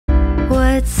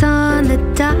What's on the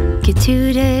docket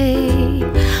today?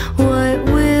 What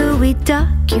will we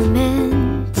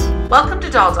document? Welcome to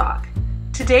Doll Doc.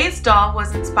 Today's doll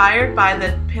was inspired by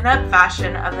the pinup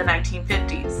fashion of the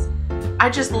 1950s. I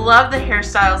just love the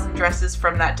hairstyles and dresses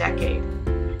from that decade.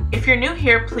 If you're new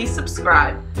here, please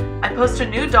subscribe. I post a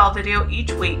new doll video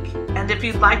each week, and if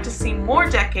you'd like to see more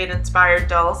decade-inspired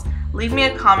dolls, leave me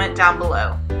a comment down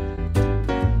below.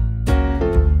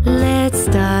 Let's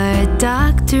start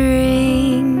doctoring.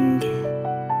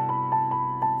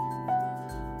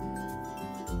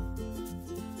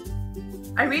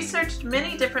 I researched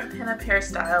many different pinup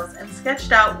hairstyles and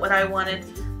sketched out what I wanted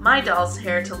my doll's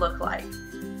hair to look like.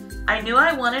 I knew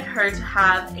I wanted her to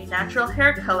have a natural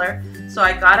hair color, so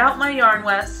I got out my yarn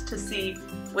wefts to see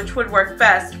which would work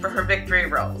best for her victory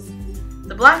rolls.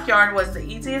 The black yarn was the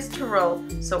easiest to roll,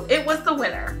 so it was the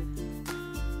winner.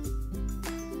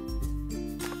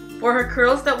 For her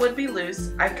curls that would be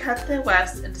loose, I cut the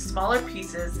wefts into smaller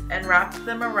pieces and wrapped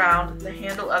them around the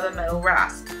handle of a metal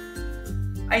rasp.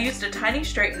 I used a tiny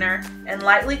straightener and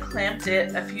lightly clamped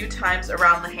it a few times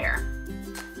around the hair.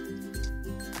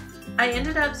 I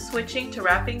ended up switching to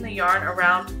wrapping the yarn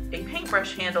around a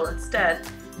paintbrush handle instead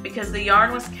because the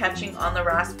yarn was catching on the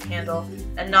rasp handle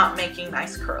and not making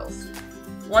nice curls.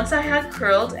 Once I had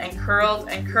curled and curled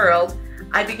and curled,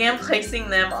 I began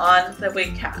placing them on the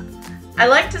wig cap. I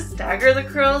like to stagger the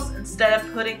curls instead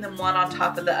of putting them one on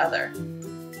top of the other.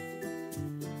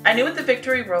 I knew with the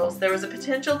victory rolls there was a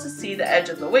potential to see the edge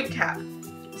of the wig cap.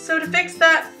 So to fix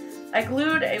that, I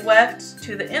glued a weft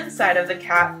to the inside of the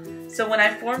cap so when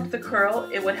I formed the curl,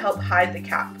 it would help hide the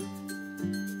cap.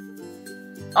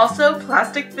 Also,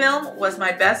 plastic film was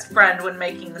my best friend when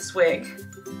making this wig.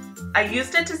 I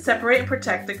used it to separate and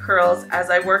protect the curls as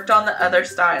I worked on the other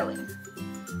styling.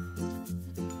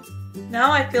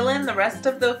 Now I fill in the rest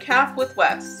of the cap with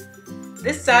wefts.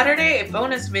 This Saturday, a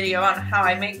bonus video on how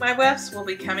I make my wefts will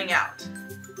be coming out.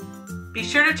 Be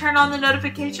sure to turn on the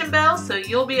notification bell so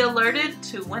you'll be alerted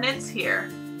to when it's here.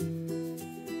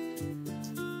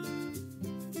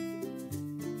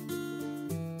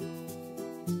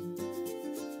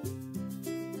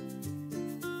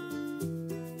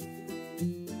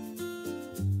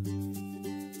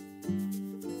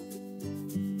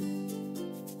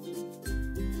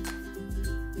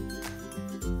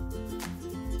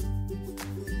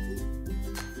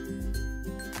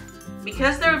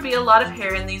 Because there would be a lot of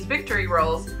hair in these victory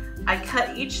rolls, I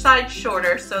cut each side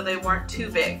shorter so they weren't too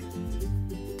big.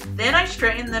 Then I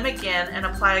straighten them again and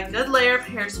apply a good layer of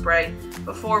hairspray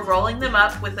before rolling them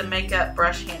up with a makeup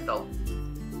brush handle.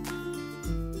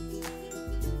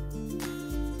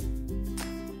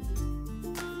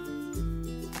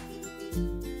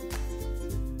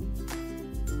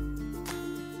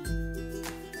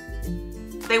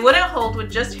 They wouldn't hold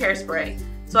with just hairspray,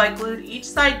 so I glued each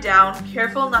side down,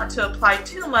 careful not to apply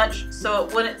too much so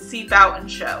it wouldn't seep out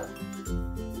and show.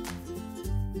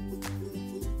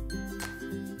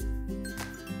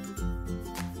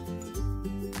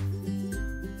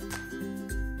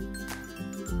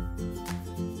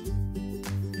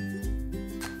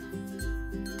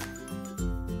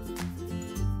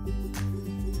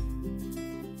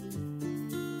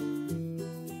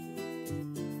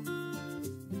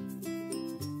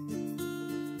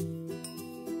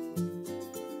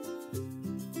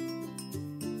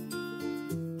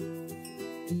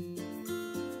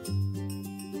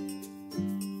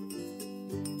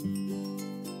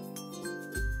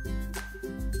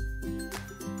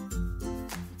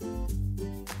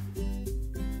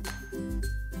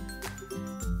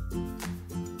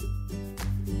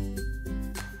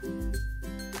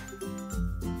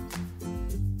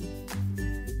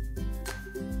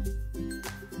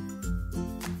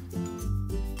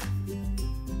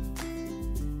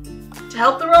 To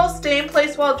help the rolls stay in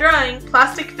place while drying,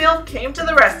 plastic film came to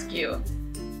the rescue.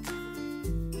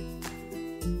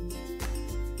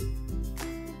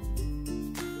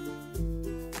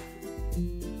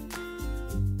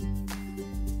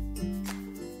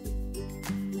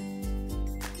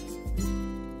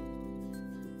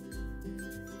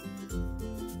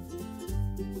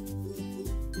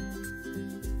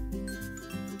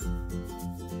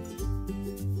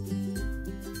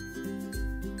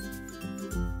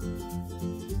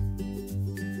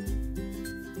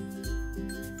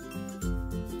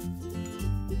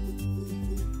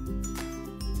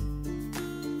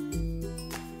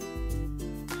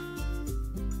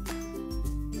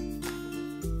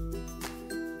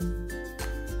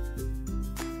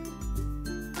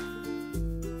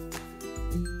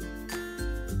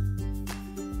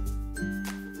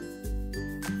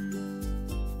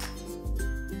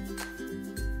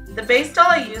 The base doll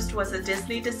I used was a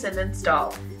Disney Descendant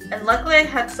doll, and luckily I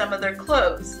had some of their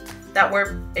clothes that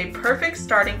were a perfect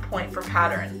starting point for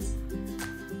patterns.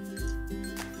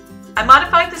 I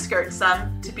modified the skirt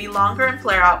some to be longer and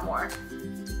flare out more.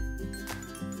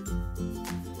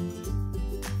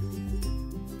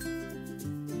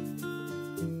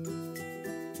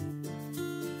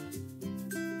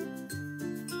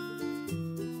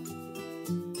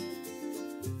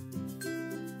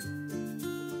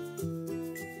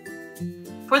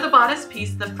 For the bodice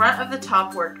piece, the front of the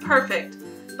top worked perfect,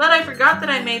 but I forgot that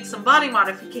I made some body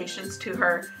modifications to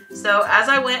her, so as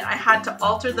I went I had to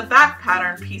alter the back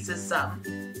pattern pieces some.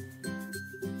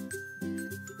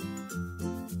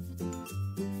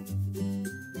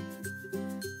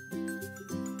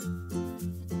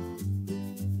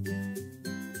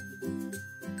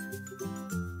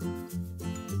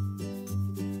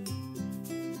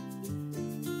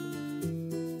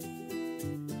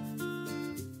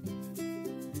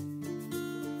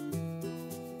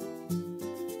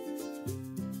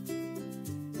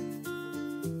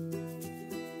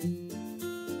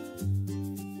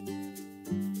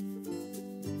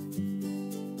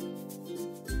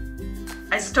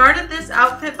 I started this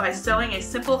outfit by sewing a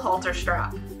simple halter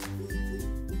strap.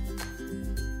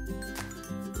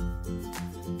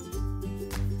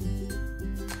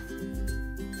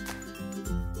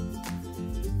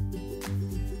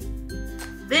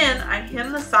 Then I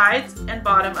hem the sides and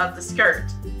bottom of the skirt.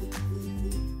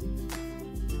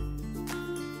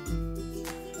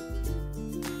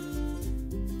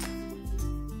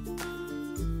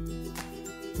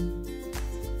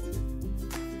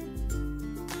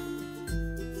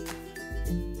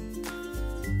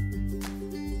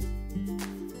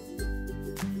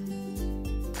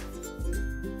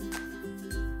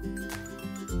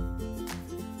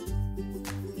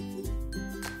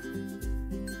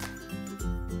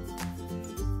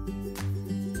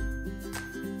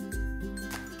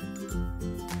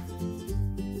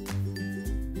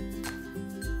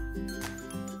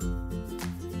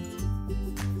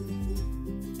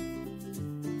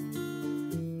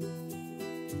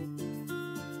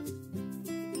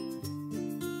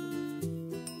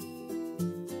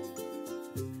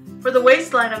 For the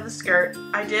waistline of the skirt,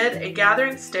 I did a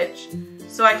gathering stitch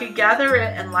so I could gather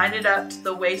it and line it up to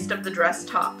the waist of the dress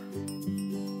top.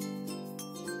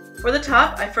 For the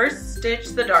top, I first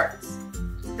stitched the darts.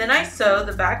 Then I sew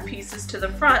the back pieces to the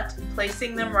front,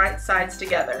 placing them right sides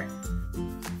together.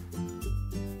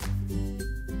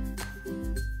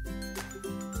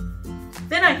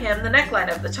 Then I hem the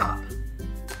neckline of the top.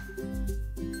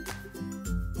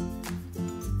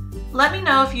 Let me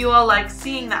know if you all like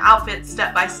seeing the outfit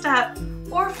step by step,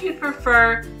 or if you'd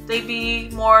prefer they be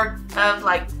more of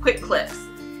like quick clips,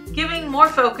 giving more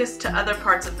focus to other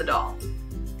parts of the doll.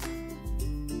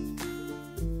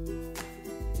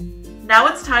 Now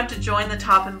it's time to join the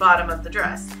top and bottom of the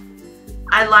dress.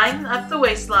 I line up the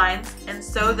waistlines and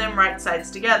sew them right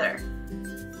sides together.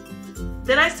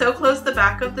 Then I sew close the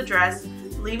back of the dress,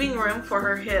 leaving room for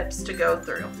her hips to go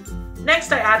through.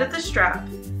 Next I added the strap.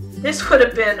 This would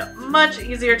have been much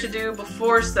easier to do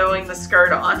before sewing the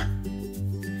skirt on.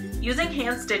 Using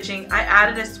hand stitching, I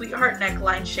added a sweetheart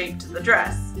neckline shape to the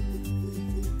dress.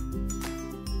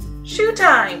 Shoe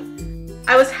time!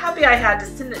 I was happy I had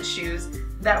Descendant shoes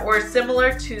that were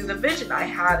similar to the vision I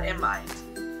had in mind.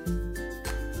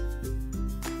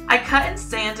 I cut and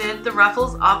sanded the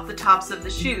ruffles off the tops of the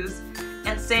shoes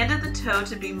and sanded the toe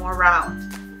to be more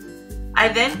round. I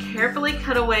then carefully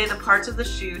cut away the parts of the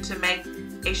shoe to make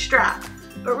a strap,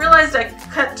 but realized I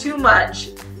cut too much.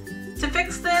 To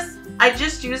fix this, I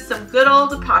just used some good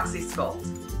old epoxy sculpt.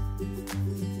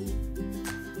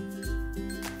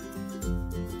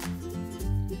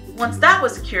 Once that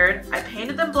was cured, I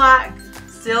painted them black,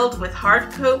 sealed with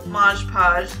hard coat Mod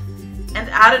Podge, and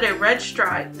added a red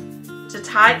stripe to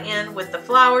tie in with the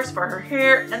flowers for her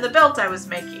hair and the belt I was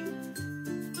making.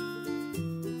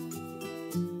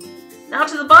 Now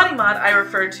to the body mod I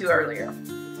referred to earlier.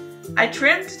 I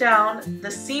trimmed down the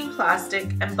seam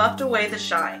plastic and buffed away the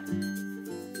shine.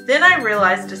 Then I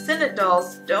realized Descendant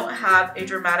dolls don't have a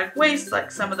dramatic waist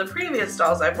like some of the previous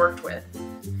dolls I've worked with.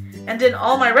 And in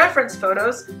all my reference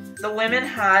photos, the women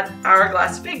had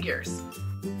hourglass figures.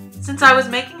 Since I was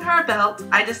making her a belt,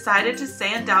 I decided to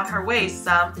sand down her waist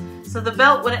some so the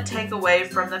belt wouldn't take away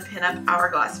from the pinup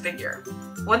hourglass figure.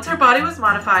 Once her body was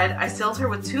modified, I sealed her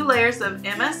with 2 layers of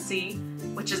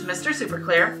MSC, which is Mr. Super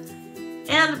Clear,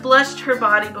 and blushed her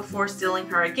body before sealing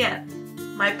her again.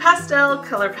 My pastel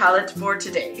color palette for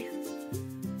today.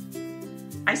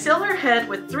 I sealed her head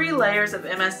with 3 layers of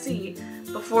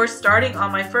MSC before starting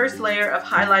on my first layer of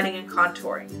highlighting and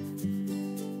contouring.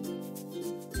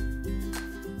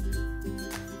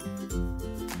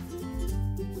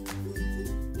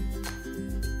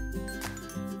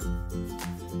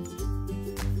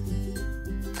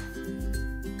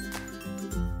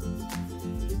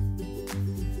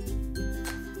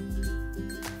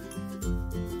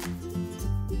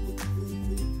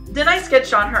 Then I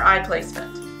sketched on her eye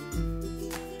placement.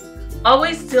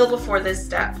 Always still before this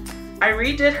step. I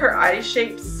redid her eye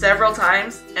shape several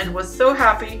times and was so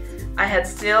happy I had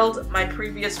stilled my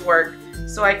previous work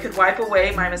so I could wipe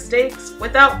away my mistakes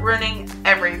without ruining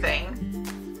everything.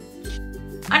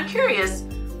 I'm curious,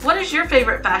 what is your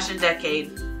favorite fashion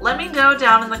decade? Let me know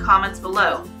down in the comments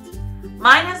below.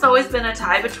 Mine has always been a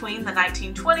tie between the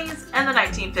 1920s and the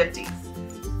 1950s.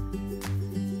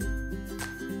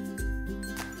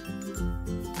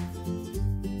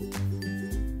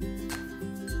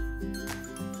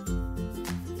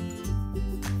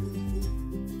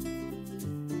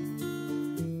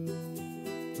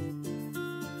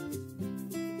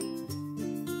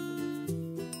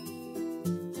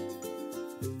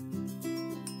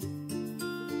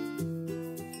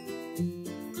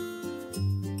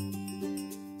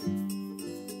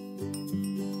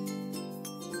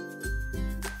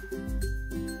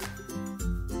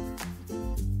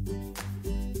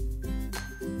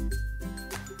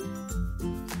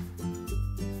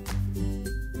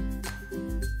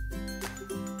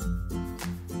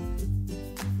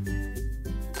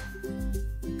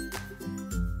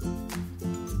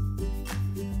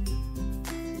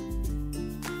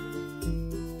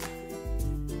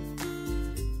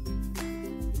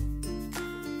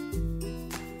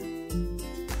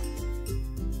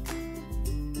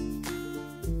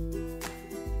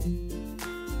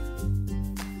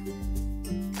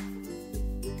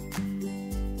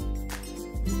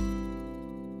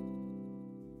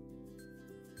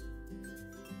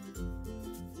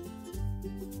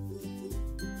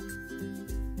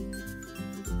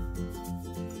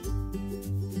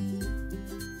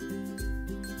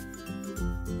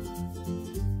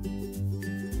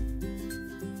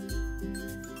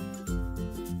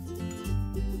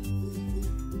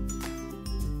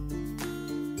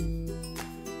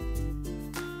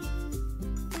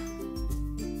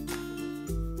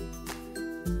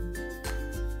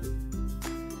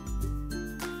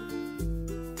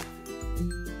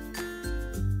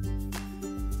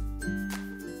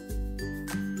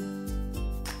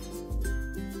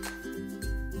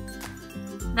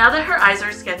 Now that her eyes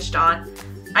are sketched on,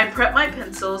 I prep my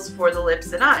pencils for the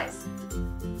lips and eyes.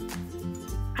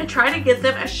 I try to get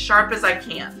them as sharp as I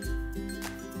can.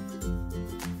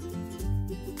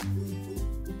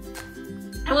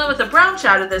 I went with a brown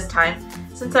shadow this time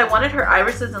since I wanted her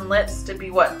irises and lips to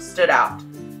be what stood out.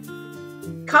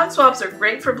 Cotton swabs are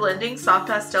great for blending soft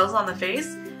pastels on the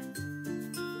face.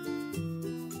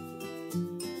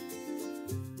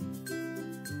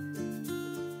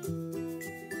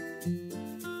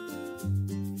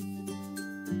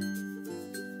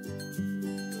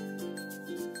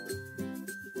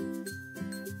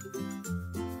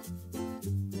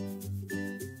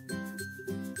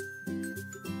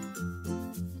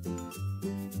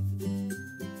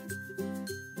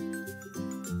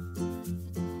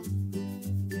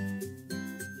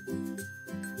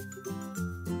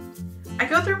 I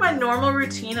go through my normal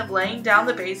routine of laying down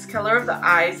the base color of the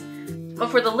eyes, but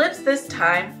for the lips this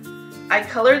time, I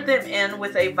colored them in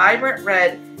with a vibrant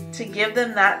red to give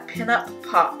them that pinup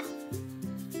pop.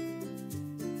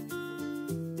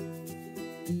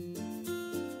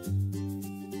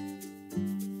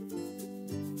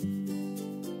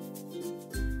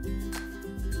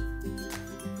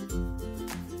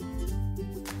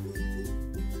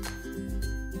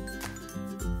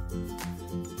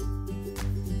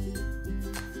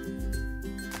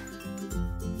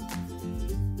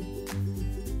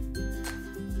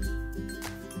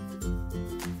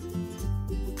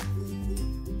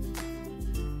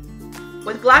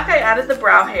 With black, I added the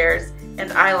brow hairs and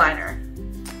eyeliner.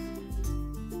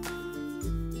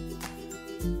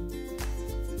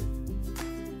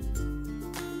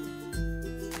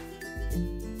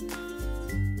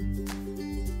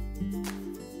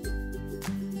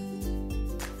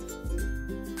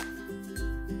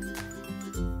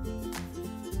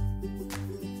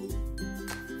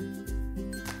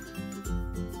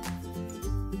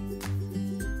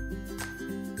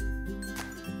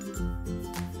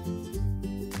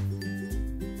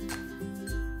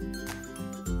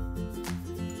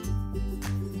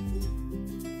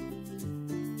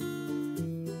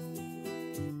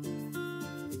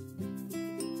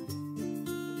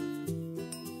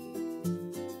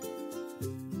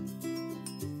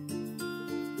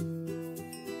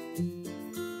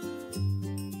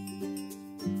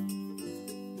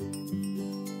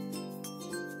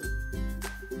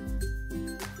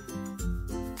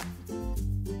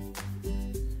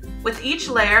 With each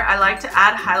layer, I like to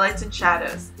add highlights and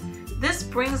shadows. This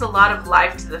brings a lot of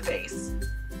life to the face.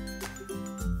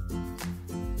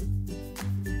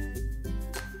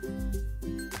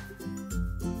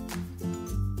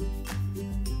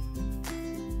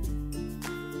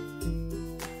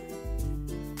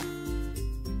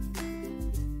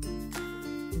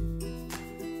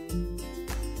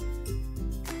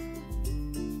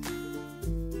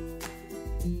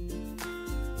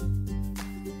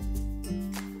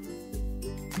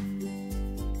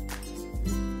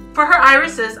 For her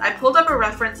irises, I pulled up a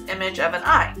reference image of an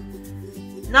eye.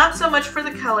 Not so much for the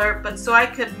color, but so I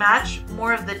could match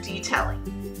more of the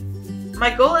detailing. My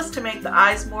goal is to make the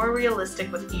eyes more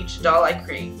realistic with each doll I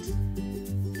create.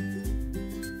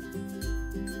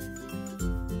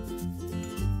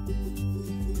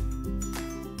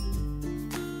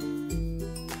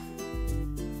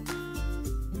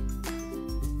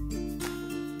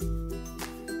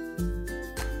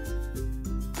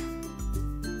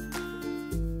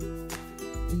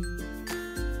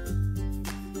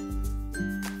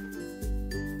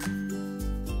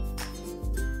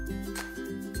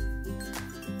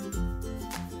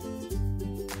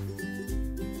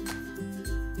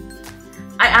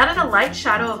 I added a light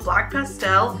shadow of black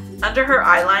pastel under her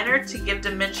eyeliner to give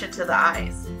dimension to the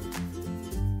eyes.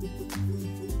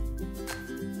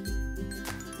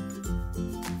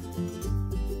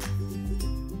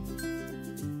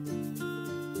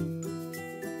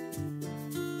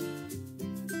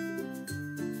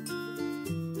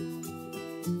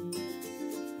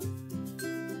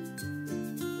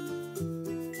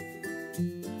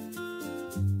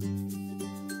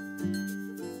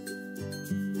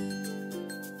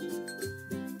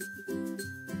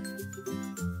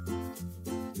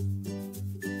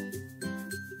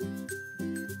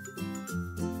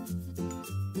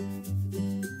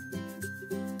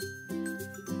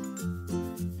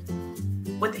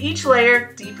 With each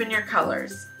layer, deepen your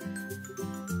colors.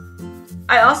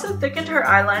 I also thickened her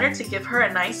eyeliner to give her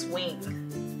a nice wing.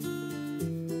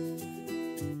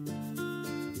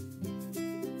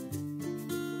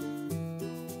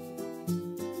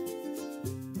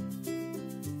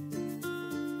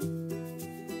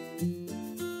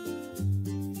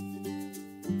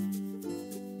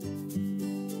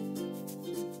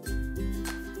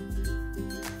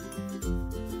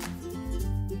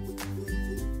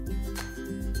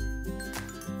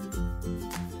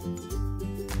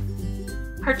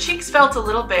 Her cheeks felt a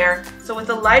little bare, so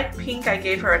with a light pink I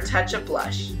gave her a touch of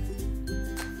blush.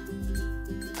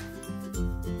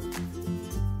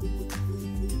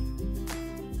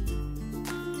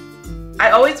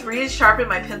 I always resharpen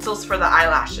my pencils for the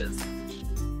eyelashes.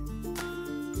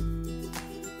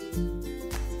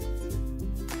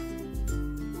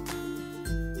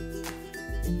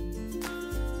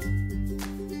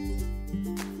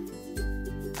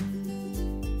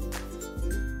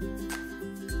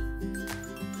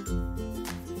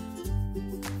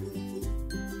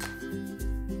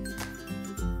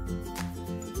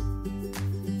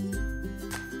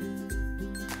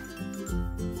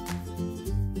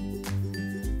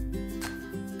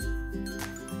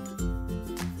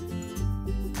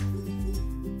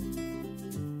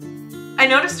 I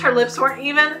noticed her lips weren't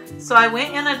even, so I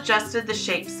went and adjusted the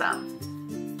shape some.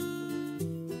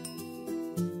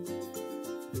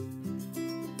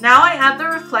 Now I add the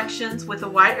reflections with a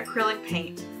white acrylic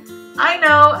paint. I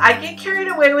know, I get carried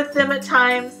away with them at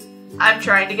times. I'm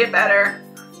trying to get better.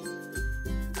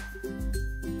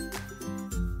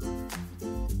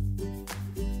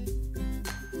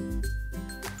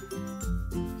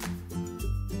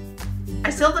 I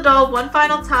seal the doll one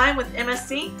final time with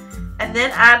MSC and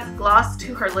then add gloss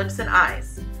to her lips and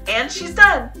eyes. And she's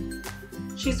done!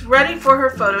 She's ready for her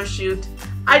photo shoot.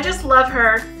 I just love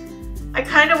her. I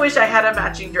kind of wish I had a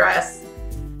matching dress.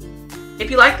 If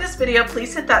you like this video,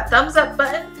 please hit that thumbs up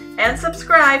button and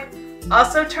subscribe.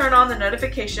 Also turn on the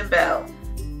notification bell.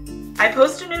 I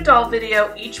post a new doll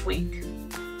video each week.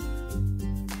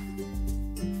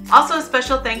 Also a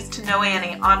special thanks to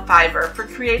Noannie on Fivver for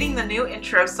creating the new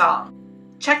intro song.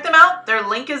 Check them out, their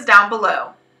link is down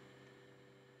below.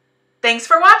 Thanks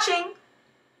for watching!